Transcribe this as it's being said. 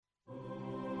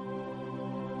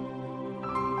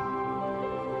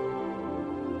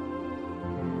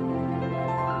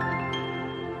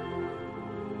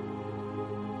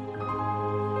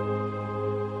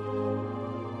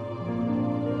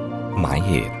ายเ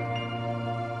หตุ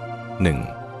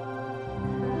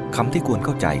 1. คำที่ควรเ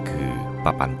ข้าใจคือป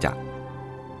ปัญจะ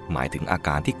หมายถึงอาก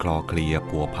ารที่คลอเคลีย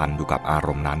พัวพันอยู่กับอาร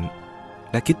มณ์นั้น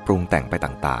และคิดปรุงแต่งไป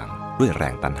ต่างๆด้วยแร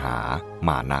งตัณหาม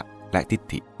านะและทิฏ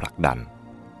ฐิผลักดัน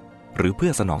หรือเพื่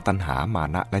อสนองตัณหามา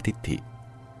นะและทิฏฐิ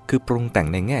คือปรุงแต่ง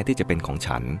ในแง่ที่จะเป็นของ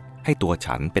ฉันให้ตัว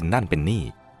ฉันเป็นนั่นเป็นนี่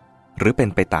หรือเป็น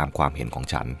ไปตามความเห็นของ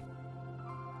ฉัน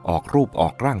ออกรูปออ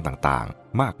กร่างต่าง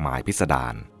ๆมากมายพิสดา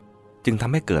รจึงท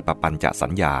ำให้เกิดปปัญจะสั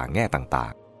ญญาแง่ต่า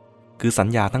งๆคือสัญ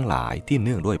ญาทั้งหลายที่เ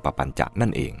นื่องด้วยปปัญจะนั่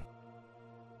นเอง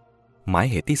หมาย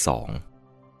เหตุที่สอง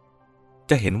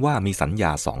จะเห็นว่ามีสัญญ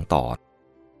าสองตอน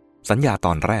สัญญาต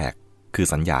อนแรกคือ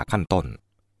สัญญาขั้นต้น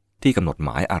ที่กำหนดหม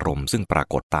ายอารมณ์ซึ่งปรา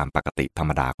กฏตามปกติธรร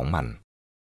มดาของมัน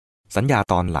สัญญา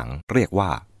ตอนหลังเรียกว่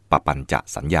าปปัญจะ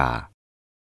สัญญา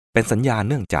เป็นสัญญา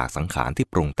เนื่องจากสังขารที่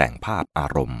ปรุงแต่งภาพอา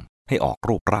รมณ์ให้ออก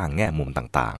รูปร่างแง่มุม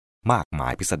ต่างๆมากมา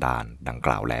ยพิสดารดังก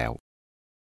ล่าวแล้ว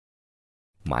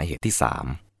หมายเหตุที่สาม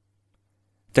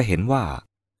จะเห็นว่า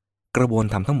กระบวน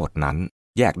การทั้งหมดนั้น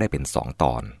แยกได้เป็นสองต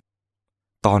อน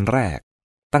ตอนแรก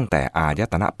ตั้งแต่อาย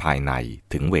ตนะภายใน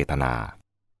ถึงเวทนา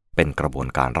เป็นกระบวน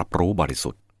การรับรู้บริสุ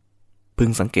ทธิ์พึง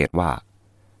สังเกตว่า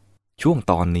ช่วง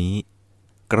ตอนนี้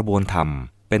กระบวนธรรม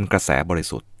เป็นกระแสบริ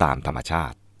สุทธิ์ตามธรรมชา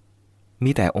ติ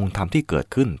มีแต่องค์ธรรมที่เกิด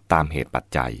ขึ้นตามเหตุปัจ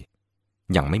จัย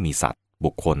ยังไม่มีสัตว์บุ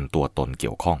คคลตัวตนเ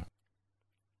กี่ยวข้อง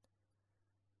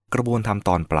กระบวนธรรม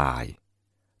ตอนปลาย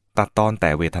ตัดตอนแต่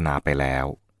เวทนาไปแล้ว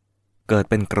เกิด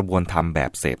เป็นกระบวนธรรมแบ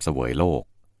บเสพเสวยโลก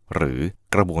หรือ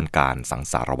กระบวนการสัง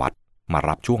สารวัฏมา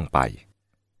รับช่วงไป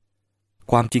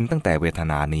ความจริงตั้งแต่เวท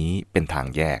นานี้เป็นทาง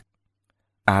แยก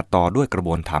อาจต่อด้วยกระบ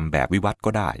วนธรรมแบบวิวัฏ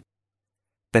ก็ได้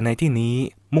แต่ในที่นี้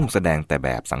มุ่งแสดงแต่แบ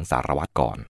บสังสารวัฏก่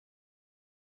อน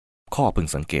ข้อพึง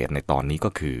สังเกตในตอนนี้ก็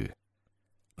คือ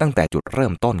ตั้งแต่จุดเริ่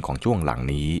มต้นของช่วงหลัง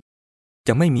นี้จ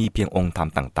ะไม่มีเพียงองค์ธรรม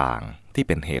ต่างๆที่เ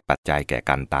ป็นเหตุปัจจัยแก่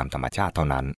กันตามธรรมชาติเท่า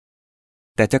นั้น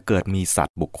แต่จะเกิดมีสัต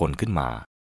ว์บุคคลขึ้นมา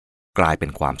กลายเป็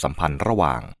นความสัมพันธ์ระห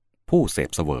ว่างผู้เสพ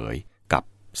เสวยกับ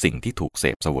สิ่งที่ถูกเส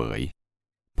พเสวย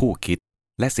ผู้คิด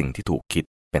และสิ่งที่ถูกคิด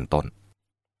เป็นต้น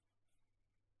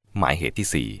หมายเหตุที่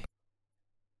สี่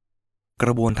กร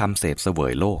ะบวนการเสพเสว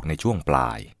ยโลกในช่วงปล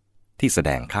ายที่แสด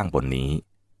งข้างบนนี้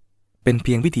เป็นเ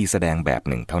พียงวิธีแสดงแบบ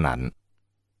หนึ่งเท่านั้น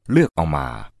เลือกเอามา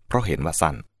เพราะเห็นว่า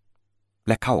สั้นแ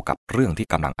ละเข้ากับเรื่องที่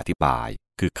กำลังอธิบาย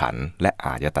คือขันธ์และอ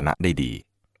ายตนะได้ดี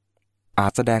อา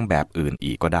จแสดงแบบอื่น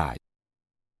อีกก็ได้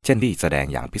เช่นที่แสดง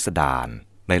อย่างพิสดาร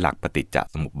ในหลักปฏิจจ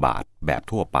สมุปบาทแบบ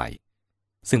ทั่วไป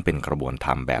ซึ่งเป็นกระบวนธร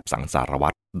รมแบบสังสารวั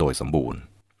ฏโดยสมบูรณ์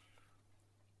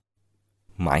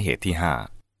หมายเหตุที่ห้า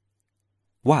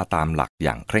ว่าตามหลักอ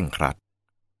ย่างเคร่งครัด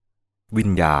วิ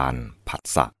ญญาณผัส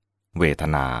สะเวท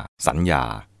นาสัญญา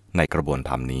ในกระบวน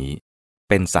ธรรมนี้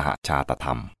เป็นสหชาตธร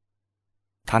รม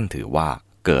ท่านถือว่า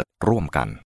เกิดร่วมกัน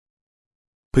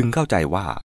พึงเข้าใจว่า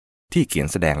ที่เขียน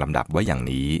แสดงลำดับไว้อย่าง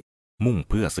นี้มุ่ง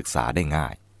เพื่อศึกษาได้ง่า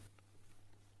ย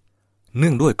เนื่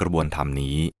องด้วยกระบวนธรรม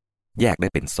นี้แยกได้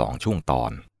เป็นสองช่วงตอ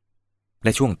นแล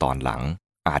ะช่วงตอนหลัง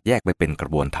อาจแยกไปเป็นกร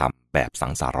ะบวนธรรมแบบสั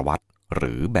งสารวัฏห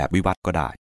รือแบบวิวัฏก็ได้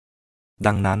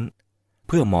ดังนั้นเ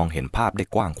พื่อมองเห็นภาพได้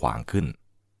กว้างขวางขึ้น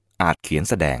อาจเขียน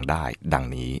แสดงได้ดัง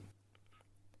นี้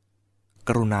ก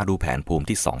รุณาดูแผนภูมิ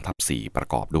ที่ 2/4 ประ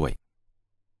กอบด้วย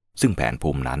ซึ่งแผนภู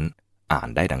มินั้นอ่าน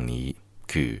ได้ดังนี้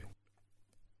คือ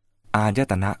อาย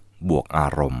ตนะบวกอา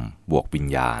รมณ์บวกวิญ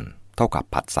ญาณเท่ากับ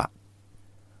ผัสสะ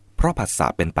เพราะผัสสะ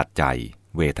เป็นปัจจัย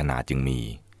เวทนาจึงมี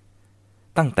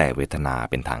ตั้งแต่เวทนา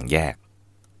เป็นทางแยก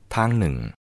ทางหนึ่ง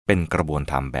เป็นกระบวน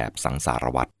ธรรมแบบสังสาร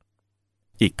วัฏ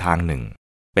อีกทางหนึ่ง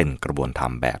เป็นกระบวนธรร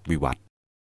มแบบวิวัฏ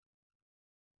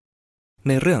ใ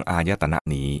นเรื่องอายตนะ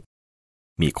นี้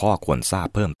มีข้อควรทราบ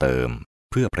เพิ่มเติม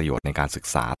เพื่อประโยชน์ในการศึก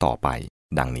ษาต่อไป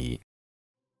ดังนี้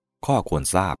ข้อควร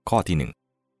ทราบข้อที่หนึ่ง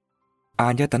อา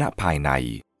ยตนะภายใน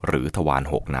หรือทวาร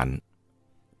หกนั้น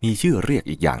มีชื่อเรียก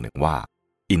อีกอย่างหนึ่งว่า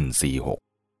อินทรีย์หก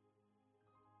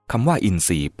คำว่าอินท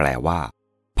รีย์แปลว่า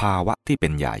ภาวะที่เป็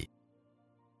นใหญ่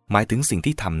หมายถึงสิ่ง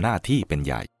ที่ทำหน้าที่เป็นใ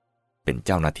หญ่เป็นเ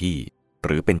จ้าหน้าที่ห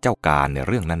รือเป็นเจ้าการในเ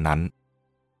รื่องนั้น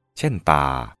ๆเช่นตา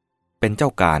เป็นเจ้า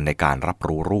การในการรับ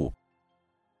รู้รูป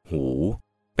หู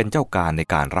เป็นเจ้าการใน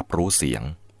การรับรู้เสียง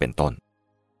เป็นต้น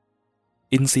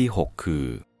อินทรีย์หกคือ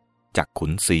จักขุ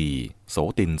นทรีย์โส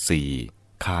ตินทรีย์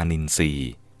คานินทรีย์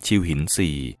ชิวหินทรี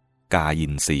ย์กายิ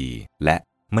นทรีย์และ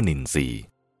มนินทรีย์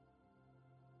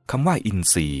คำว่าอิน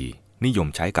ทรีย์นิยม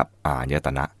ใช้กับอายต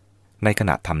นะในข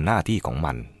ณะทำหน้าที่ของ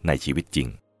มันในชีวิตจริง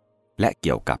และเ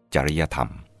กี่ยวกับจริยธรรม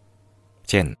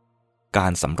เช่นกา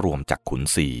รสำรวมจักขุน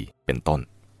ทรีย์เป็นต้น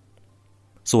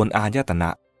ส่วนอายตนะ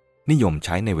นิยมใ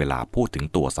ช้ในเวลาพูดถึง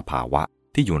ตัวสภาวะ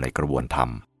ที่อยู่ในกระบวนธรรม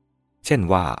เช่น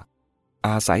ว่าอ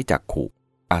าศัยจักขุ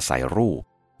อาศัยรูป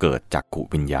เกิดจักขุ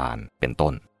วิญญาณเป็น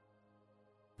ต้น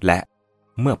และ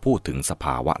เมื่อพูดถึงสภ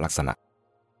าวะลักษณะ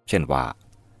เช่นว่า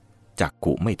จัก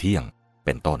ขุไม่เที่ยงเ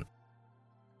ป็นต้น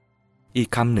อีก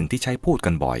คำหนึ่งที่ใช้พูด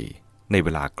กันบ่อยในเว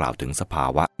ลากล่าวถึงสภา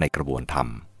วะในกระบวนธรรม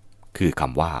คือค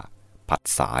ำว่าผัส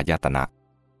สายตนะ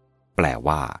แปล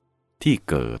ว่าที่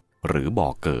เกิดหรือบ่อ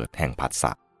เกิดแห่งผัสส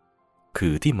ะคื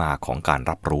อที่มาของการ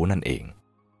รับรู้นั่นเอง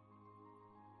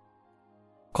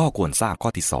ข้อควรทราบข้อ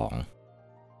ที่สอง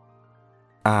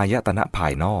อายตนะภา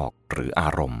ยนอกหรืออา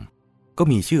รมณ์ก็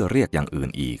มีชื่อเรียกอย่างอื่น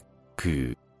อีกคือ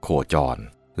โคจร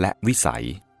และวิสัย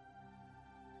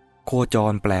โคจ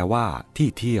รแปลว่าที่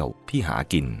เที่ยวที่หา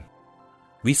กิน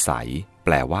วิสัยแป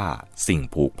ลว่าสิ่ง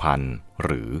ผูกพันห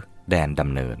รือแดนด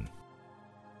ำเนิน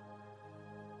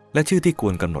และชื่อที่ค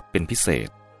วรกำหนดเป็นพิเศษ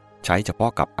ใช้เฉพา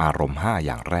ะกับอารมณ์5อ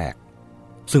ย่างแรก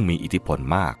ซึ่งมีอิทธิพล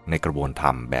มากในกระบวนธร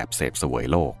รมแบบเสพเสวย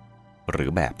โลกหรือ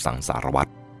แบบสังสารวัฏ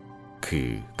คือ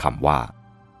คำว่า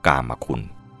กามคุณ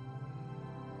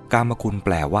กามคุณแป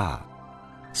ลว่า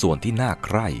ส่วนที่น่าใค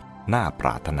ร่น่าปร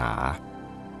ารถนา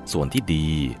ส่วนที่ดี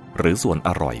หรือส่วนอ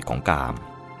ร่อยของกาม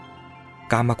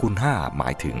กามคุณ5หมา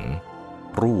ยถึง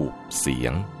รูปเสีย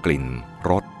งกลิ่น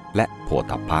รสและโผฏ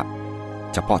ฐัพพะ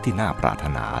เฉพาะที่น่าปรารถ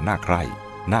นาน่าใคร่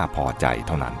น่าพอใจเ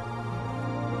ท่านั้น